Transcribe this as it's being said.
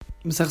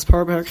The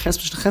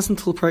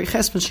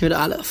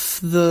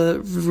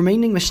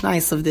remaining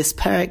Mishnayos of this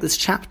parak, this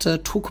chapter,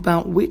 talk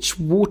about which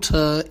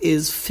water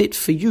is fit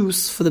for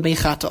use for the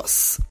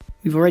Mechatos.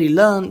 We've already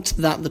learnt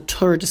that the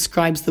Torah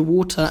describes the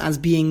water as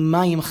being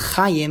Mayim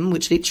Chayim,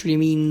 which literally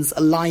means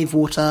alive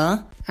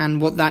water,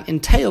 and what that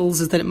entails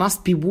is that it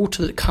must be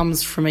water that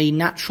comes from a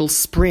natural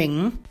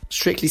spring,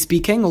 strictly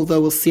speaking,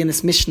 although we'll see in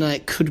this Mishnah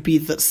it could be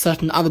that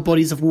certain other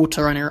bodies of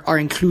water are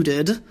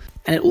included.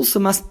 And it also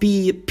must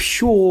be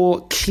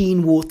pure,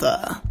 clean water.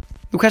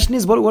 The question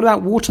is, what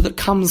about water that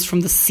comes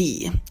from the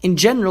sea? In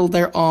general,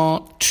 there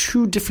are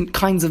two different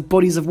kinds of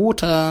bodies of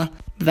water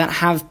that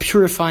have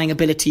purifying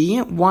ability.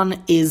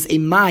 One is a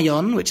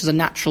mayon, which is a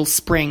natural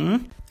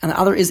spring, and the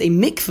other is a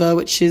mikveh,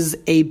 which is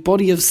a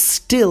body of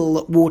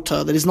still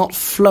water that is not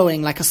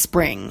flowing like a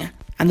spring.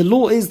 And the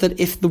law is that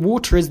if the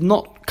water is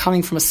not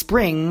coming from a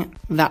spring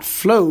that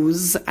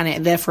flows,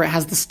 and therefore it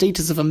has the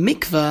status of a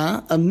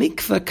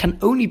mikveh can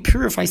only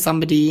purify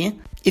somebody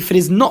if it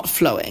is not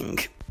flowing.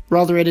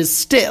 Rather, it is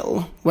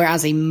still.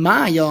 Whereas a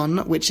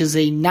mayon, which is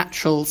a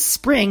natural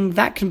spring,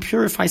 that can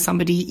purify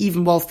somebody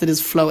even whilst it is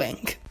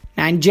flowing.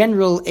 Now, in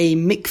general, a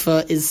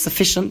mikveh is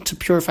sufficient to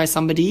purify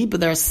somebody,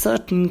 but there are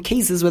certain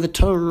cases where the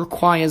Torah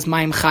requires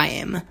mayim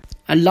chayim,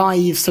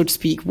 alive, so to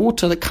speak,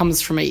 water that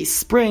comes from a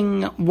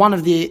spring. One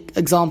of the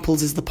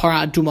examples is the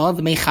Parah Adumah,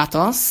 the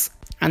Mechatos,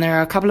 and there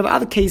are a couple of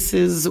other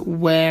cases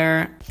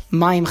where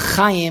Mayim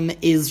Chayim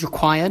is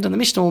required, and the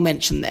Mishnah will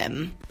mention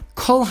them.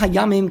 Kol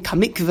Hayamim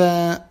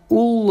Kamikveh,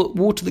 all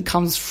water that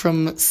comes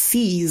from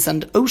seas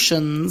and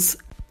oceans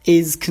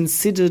is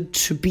considered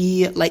to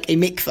be like a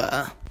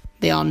mikveh.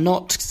 They are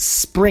not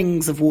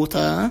springs of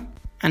water,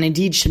 and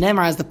indeed,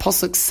 Shenemar, as the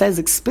Pasuk says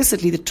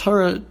explicitly, the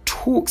Torah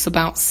talks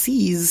about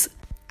seas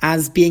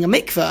as being a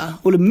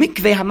mikveh. Ul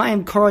mikveh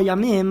hamayim kora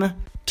yamim,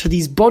 to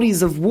these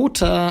bodies of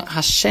water,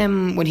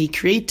 Hashem, when He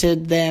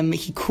created them,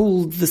 He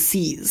called the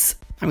seas.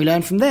 And we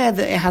learn from there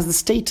that it has the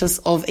status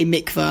of a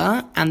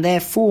mikveh, and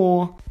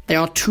therefore there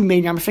are two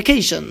main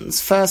ramifications.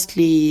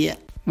 Firstly,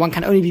 one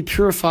can only be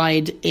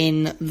purified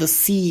in the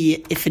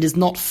sea if it is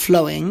not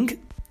flowing.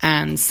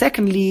 And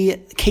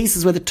secondly,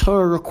 cases where the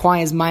Torah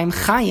requires mayim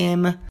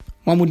chayim,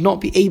 one would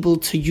not be able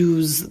to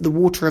use the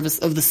water of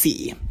the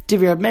sea.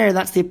 Divrei Reb Meir,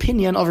 that's the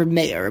opinion of Reb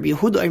Meir. Rabbi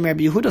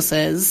Yehuda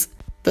says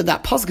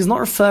that pasuk is not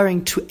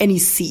referring to any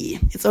sea.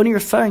 It's only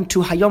referring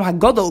to Hayom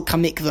HaGadol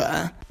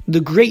Kamikveh,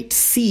 the great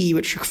sea,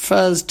 which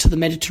refers to the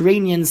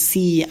Mediterranean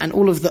Sea and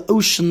all of the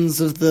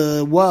oceans of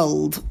the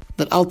world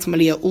that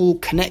ultimately are all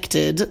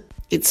connected.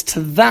 It's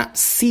to that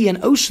sea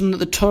and ocean that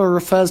the Torah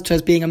refers to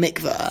as being a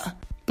mikveh.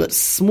 But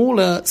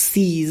smaller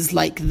seas,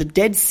 like the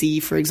Dead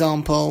Sea, for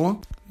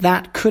example,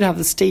 that could have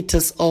the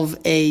status of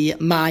a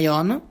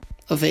mayon,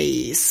 of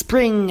a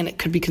spring, and it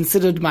could be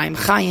considered mayim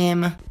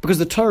chayim, because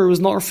the Torah was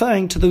not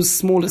referring to those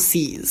smaller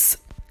seas.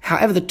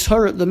 However,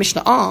 the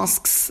Mishnah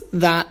asks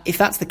that if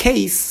that's the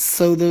case,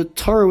 so the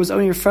Torah was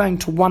only referring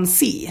to one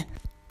sea,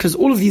 because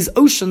all of these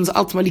oceans are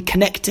ultimately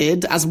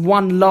connected as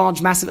one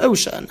large, massive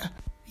ocean.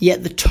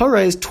 Yet the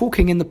Torah is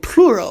talking in the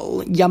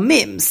plural,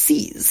 yamim,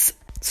 seas.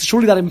 So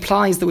surely that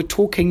implies that we're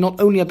talking not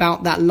only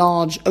about that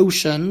large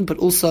ocean, but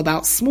also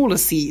about smaller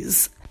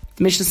seas.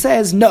 The Mishnah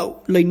says,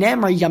 no, lo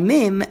ne'emar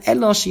yamim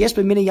elo sheyesh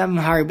b'minei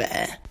yamim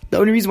harbeh. The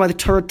only reason why the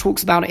Torah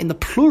talks about it in the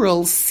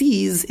plural,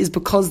 seas, is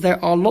because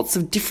there are lots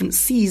of different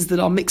seas that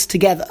are mixed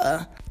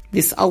together.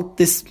 This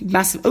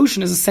massive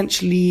ocean is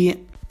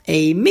essentially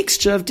a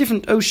mixture of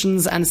different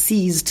oceans and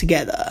seas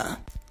together.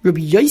 Rabbi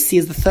Yossi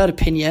is the third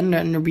opinion,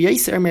 and Rabbi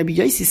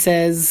Yossi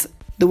says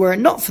that were it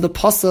not for the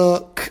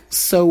pasuk,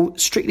 so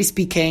strictly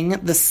speaking,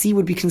 the sea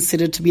would be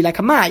considered to be like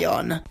a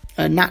mayon,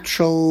 a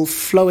natural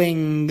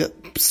flowing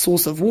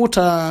source of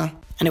water,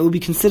 and it would be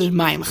considered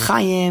mayim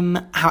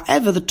chayim.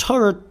 However, the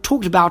Torah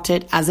talked about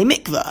it as a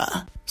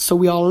mikveh, so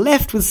we are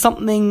left with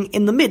something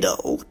in the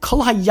middle.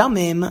 Kol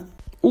hayamim,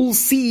 all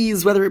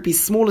seas, whether it be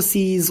smaller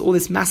seas or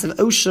this massive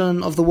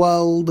ocean of the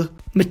world,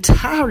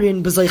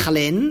 metaharin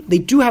b'zoichalin, they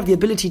do have the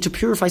ability to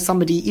purify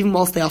somebody even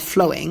whilst they are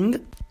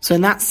flowing. So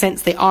in that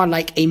sense, they are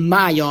like a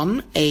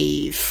mayon,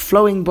 a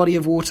flowing body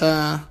of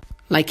water,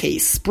 like a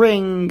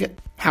spring.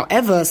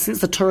 However,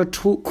 since the Torah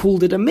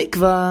called it a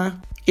mikveh,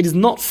 it is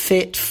not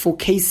fit for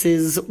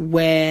cases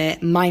where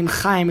mayim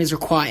chayim is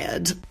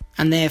required.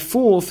 And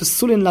therefore, for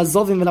sulin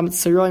lazovim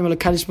v'lamitzoyim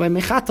v'lakadish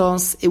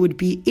b'mechatos, it would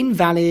be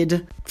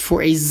invalid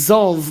for a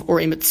zov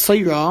or a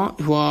mitzora,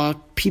 who are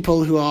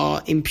people who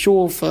are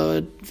impure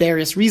for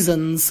various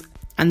reasons,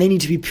 and they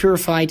need to be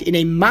purified in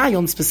a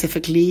mayon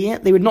specifically.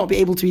 They would not be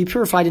able to be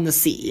purified in the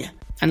sea.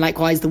 And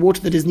likewise, the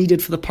water that is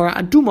needed for the Parah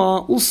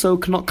Adumah also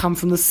cannot come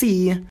from the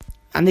sea,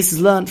 and this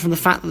is learnt from the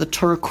fact that the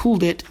Torah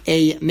called it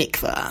a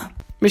mikveh.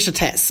 Mishnah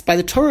Tes, by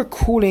the Torah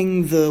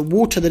calling the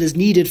water that is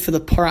needed for the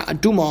Parah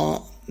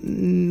Adumah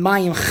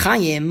mayim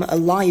chayim,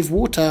 alive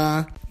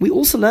water, we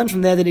also learn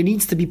from there that it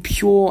needs to be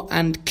pure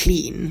and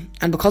clean.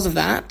 And because of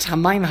that,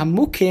 hamayim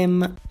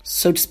hamukim,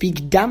 so to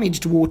speak,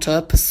 damaged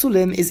water,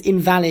 pasulim, is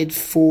invalid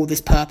for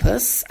this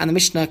purpose. And the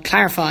Mishnah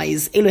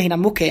clarifies, Elohin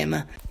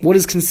hamukim, what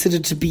is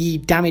considered to be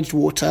damaged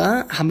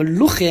water?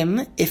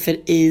 Hamaluchim, if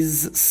it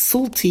is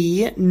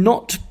salty,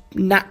 not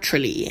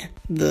naturally.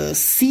 The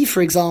sea,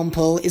 for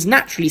example, is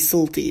naturally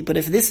salty, but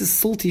if this is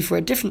salty for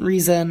a different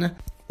reason,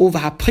 or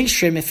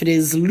v'hapoishrim, if it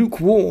is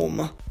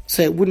lukewarm,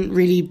 so it wouldn't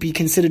really be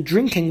considered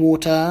drinking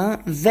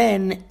water,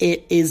 then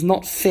it is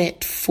not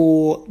fit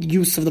for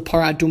use of the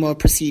Parah Adumah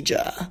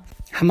procedure.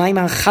 Hamayim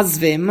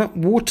al-chazvim,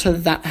 water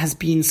that has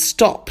been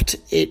stopped,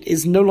 it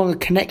is no longer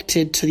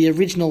connected to the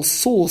original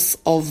source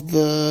of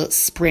the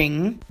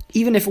spring.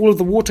 Even if all of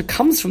the water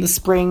comes from the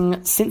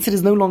spring, since it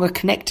is no longer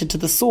connected to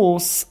the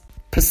source,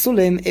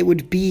 pasulim, it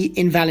would be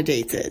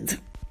invalidated.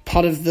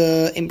 Part of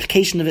the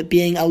implication of it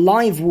being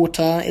alive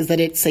water is that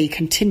it's a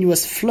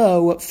continuous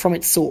flow from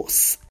its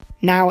source.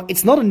 Now,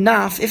 it's not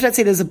enough, if let's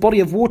say there's a body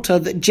of water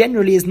that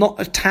generally is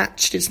not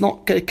attached, it's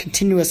not a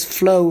continuous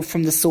flow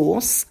from the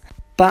source,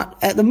 but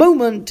at the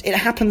moment it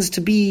happens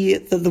to be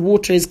that the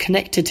water is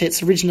connected to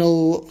its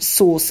original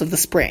source of the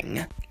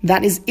spring.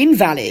 That is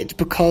invalid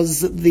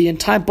because the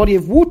entire body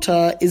of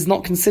water is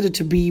not considered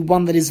to be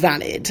one that is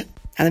valid.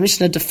 And the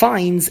Mishnah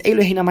defines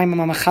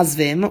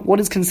what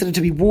is considered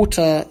to be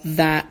water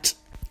that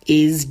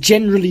is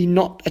generally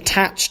not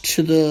attached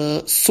to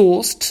the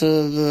source, to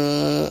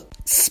the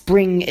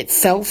spring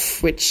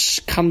itself,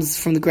 which comes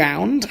from the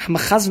ground.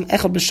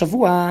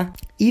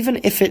 Even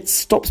if it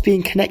stops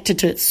being connected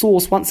to its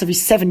source once every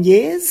 7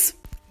 years,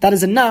 that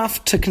is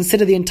enough to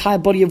consider the entire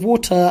body of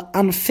water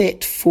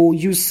unfit for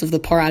use of the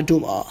Parah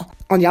Adumah.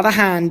 On the other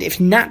hand, if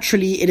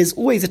naturally it is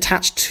always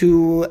attached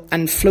to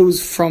and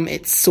flows from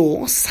its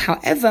source,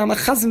 however,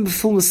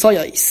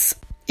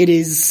 it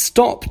is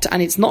stopped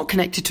and it's not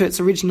connected to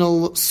its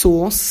original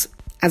source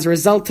as a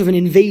result of an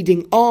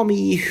invading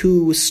army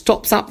who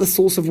stops up the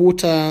source of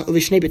water, or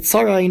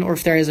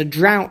if there is a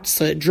drought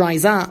so it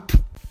dries up,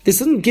 this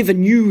doesn't give a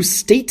new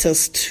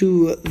status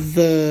to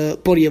the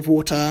body of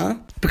water,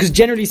 because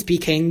generally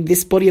speaking,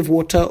 this body of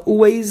water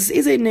always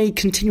is in a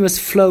continuous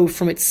flow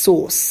from its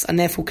source, and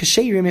therefore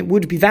kasherim, it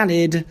would be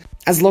valid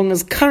as long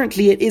as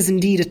currently it is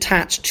indeed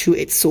attached to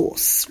its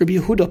source. Rabbi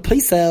Yehuda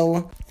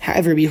Paisel,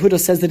 however, Rabbi Yehuda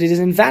says that it is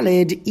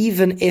invalid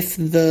even if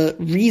the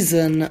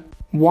reason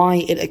why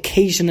it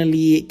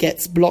occasionally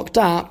gets blocked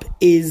up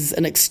is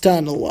an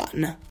external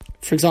one.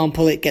 For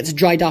example, it gets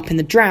dried up in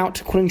the drought.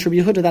 According to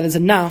Rabbi Yehuda, that is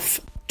enough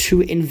to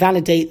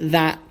invalidate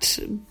that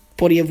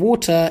body of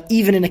water,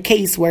 even in a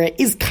case where it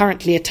is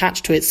currently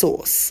attached to its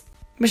source.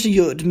 Mishnah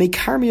Yud, me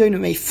karmion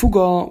and me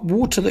fuga,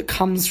 water that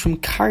comes from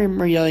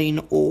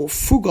karmion or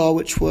fuga,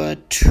 which were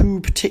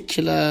two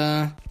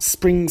particular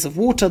springs of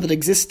water that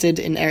existed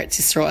in Eretz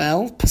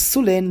Yisrael.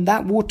 Pasulin,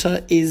 that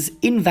water is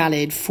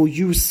invalid for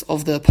use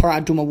of the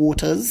Parah Adumah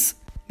waters.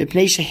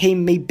 Mipnei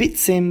shehem me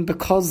bitzim,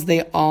 because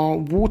they are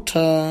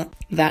water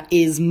that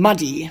is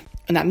muddy.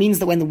 And that means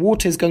that when the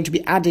water is going to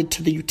be added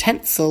to the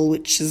utensil,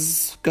 which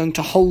is going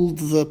to hold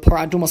the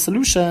Parah Adumah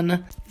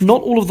solution,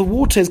 not all of the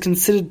water is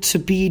considered to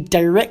be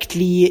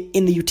directly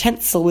in the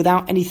utensil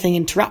without anything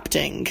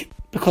interrupting,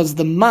 because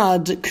the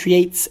mud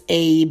creates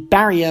a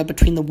barrier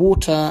between the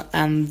water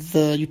and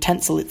the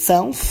utensil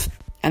itself,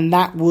 and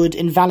that would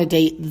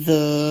invalidate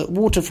the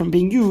water from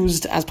being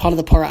used as part of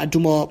the Parah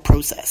Adumah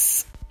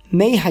process.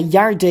 Mei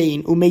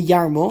HaYarden u Mei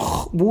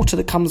Yarmuch, water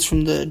that comes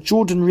from the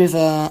Jordan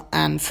River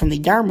and from the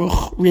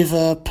Yarmuch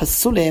River,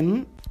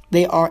 Pasulim,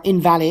 they are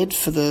invalid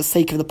for the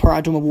sake of the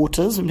Parah Adumah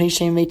waters,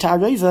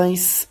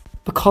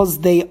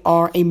 because they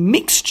are a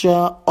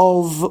mixture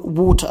of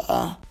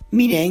water.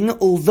 Meaning,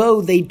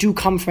 although they do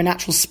come from a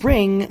natural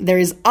spring, there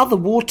is other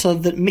water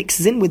that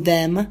mixes in with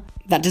them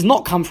that does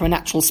not come from a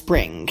natural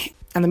spring.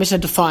 And the Mishnah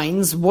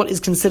defines what is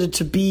considered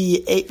to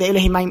be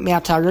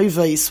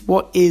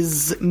what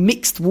is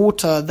mixed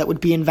water that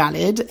would be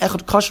invalid. If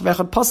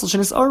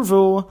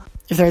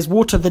there is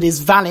water that is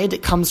valid,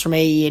 it comes from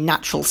a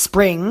natural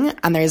spring,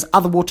 and there is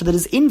other water that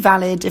is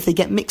invalid. If they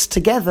get mixed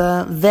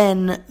together,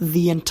 then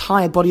the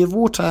entire body of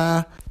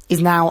water is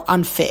now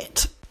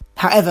unfit.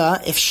 However,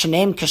 if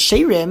sheneim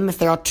kasherim, if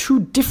there are two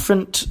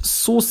different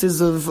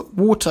sources of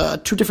water,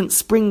 two different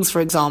springs,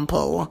 for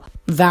example,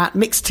 that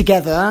mix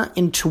together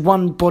into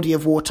one body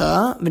of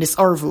water, minis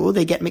arvu,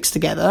 they get mixed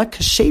together,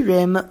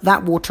 kasherim,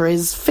 that water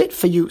is fit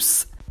for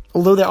use.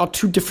 Although there are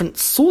two different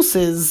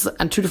sources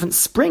and two different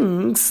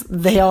springs,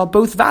 they are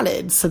both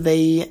valid, so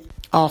they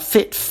are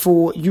fit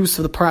for use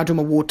of the Parah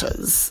Adumah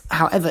waters.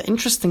 However,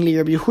 interestingly,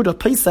 Rabbi Yehuda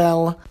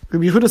Paisel,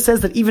 Rabbi Yehuda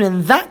says that even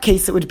in that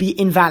case it would be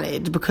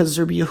invalid, because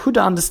Rabbi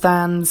Yehuda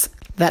understands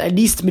that at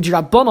least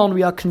midrabanon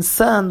we are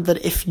concerned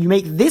that if you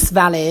make this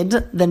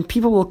valid, then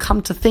people will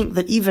come to think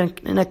that even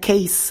in a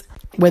case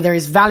where there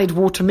is valid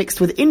water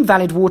mixed with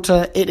invalid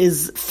water, it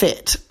is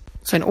fit.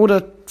 So in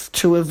order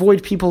to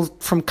avoid people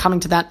from coming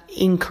to that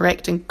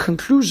incorrect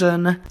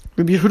conclusion,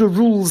 Rabbi Yehuda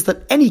rules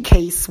that any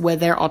case where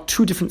there are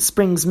two different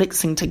springs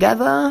mixing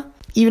together,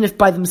 even if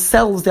by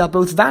themselves they are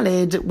both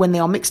valid, when they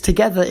are mixed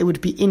together it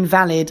would be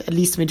invalid, at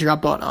least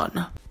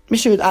midrabanan.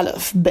 Mishnah Yud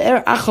Aleph,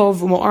 Be'er Achov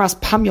u'Mo'aras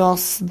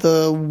Pamyos,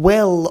 the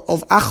well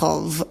of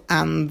Achov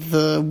and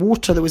the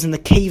water that was in the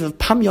cave of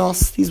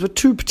Pamyos, these were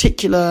two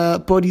particular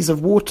bodies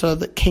of water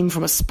that came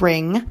from a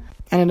spring,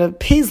 and it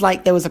appears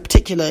like there was a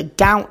particular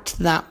doubt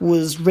that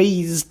was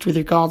raised with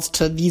regards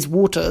to these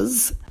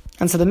waters,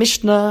 and so the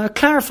Mishnah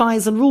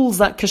clarifies and rules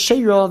that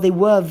Kashera, they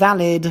were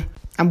valid,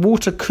 and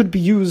water could be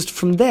used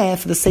from there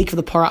for the sake of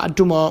the Para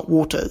Aduma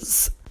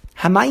waters.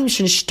 Hamayim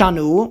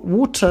shenishtanu,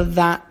 water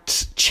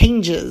that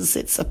changes,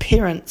 its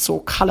appearance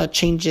or color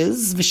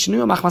changes,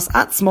 v'shinua machmas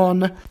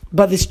atzmon,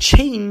 but this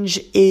change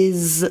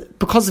is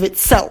because of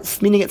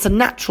itself, meaning it's a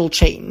natural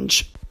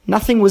change.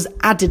 Nothing was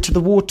added to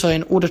the water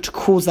in order to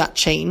cause that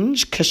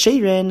change.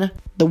 Kasherin,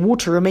 the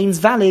water remains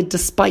valid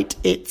despite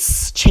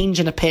its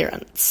change in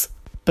appearance.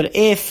 But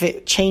if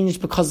it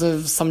changed because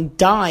of some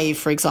dye,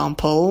 for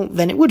example,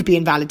 then it would be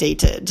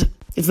invalidated.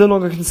 It's no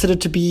longer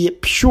considered to be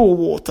pure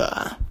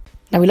water.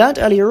 Now, we learned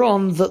earlier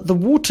on that the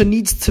water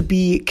needs to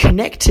be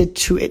connected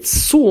to its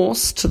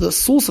source, to the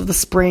source of the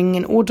spring,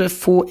 in order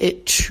for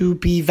it to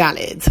be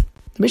valid. The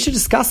Mishnah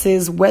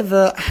discusses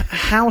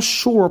how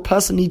sure a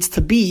person needs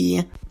to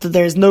be that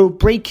there is no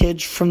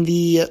breakage from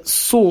the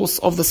source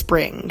of the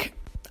spring.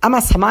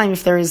 Amas Hamayim,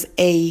 if there is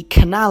a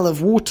canal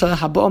of water,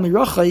 Haba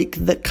Mirochaik,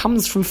 that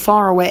comes from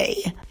far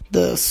away.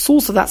 The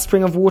source of that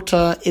spring of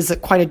water is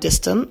at quite a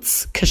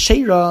distance.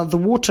 Kashera, the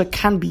water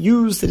can be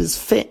used, it is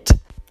fit,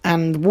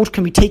 and water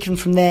can be taken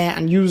from there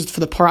and used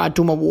for the Para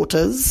Aduma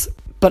waters,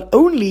 but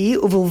only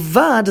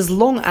uvilvad, as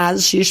long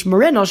as Sheish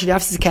Moreno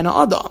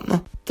Shediafsikena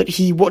Adam, that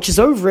he watches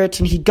over it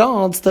and he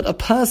guards that a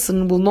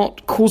person will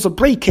not cause a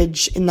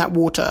breakage in that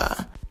water.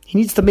 He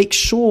needs to make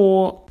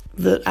sure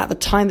that at the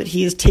time that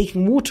he is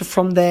taking water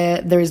from there,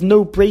 there is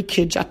no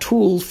breakage at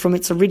all from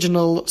its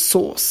original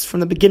source, from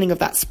the beginning of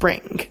that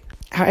spring.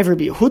 However,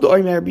 Rabbi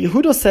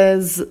Yehuda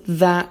says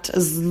that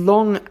as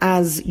long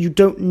as you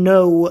don't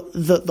know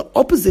that the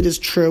opposite is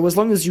true, as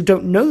long as you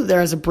don't know that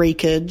there is a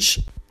breakage,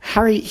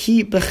 Hari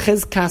hi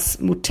bechezkas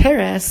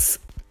muteres,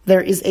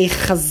 there is a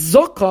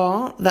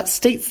chazaka that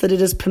states that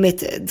it is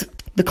permitted.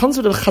 The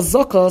concept of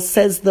chazaka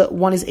says that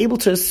one is able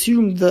to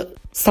assume that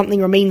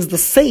something remains the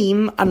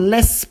same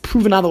unless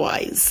proven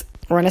otherwise,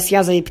 or unless he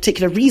has a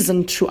particular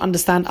reason to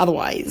understand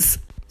otherwise.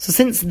 So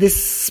since this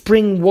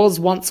spring was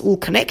once all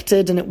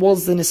connected and it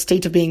was in a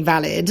state of being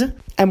valid,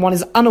 and one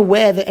is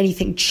unaware that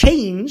anything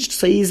changed,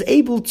 so he is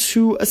able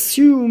to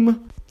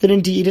assume that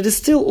indeed it is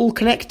still all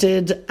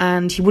connected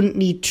and he wouldn't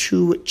need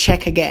to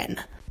check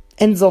again.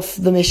 Ends off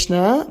the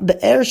Mishnah,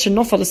 Be'er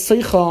shenofal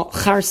soicha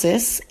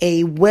charsis,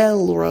 a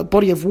well or a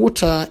body of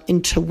water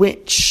into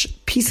which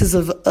pieces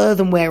of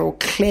earthenware or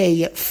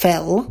clay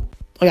fell,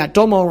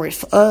 or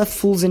if earth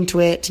falls into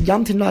it,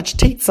 Yamtin lach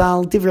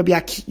teitzal div Rabbi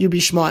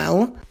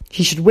Yishmael,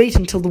 he should wait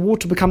until the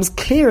water becomes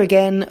clear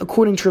again,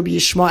 according to Rabbi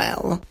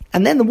Yishmael.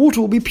 And then the water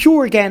will be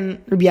pure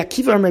again. Rabbi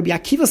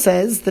Akiva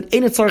says that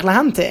ein tzarich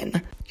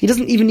lahamtin. He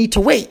doesn't even need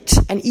to wait.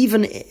 And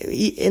even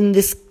in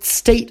this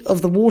state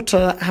of the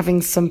water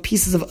having some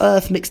pieces of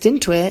earth mixed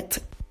into it,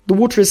 the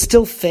water is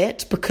still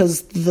fit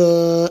because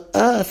the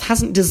earth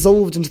hasn't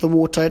dissolved into the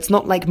water. It's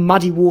not like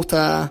muddy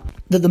water,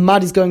 that the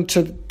mud is going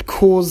to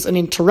cause an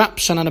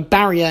interruption and a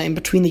barrier in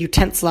between the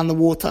utensil and the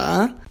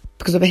water.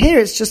 Because over here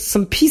it's just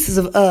some pieces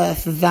of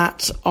earth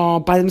that are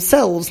by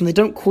themselves and they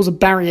don't cause a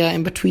barrier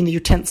in between the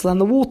utensil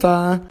and the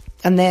water,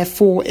 and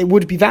therefore it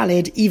would be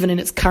valid even in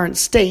its current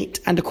state,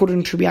 and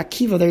according to Rabbi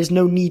Akiva there is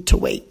no need to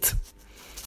wait.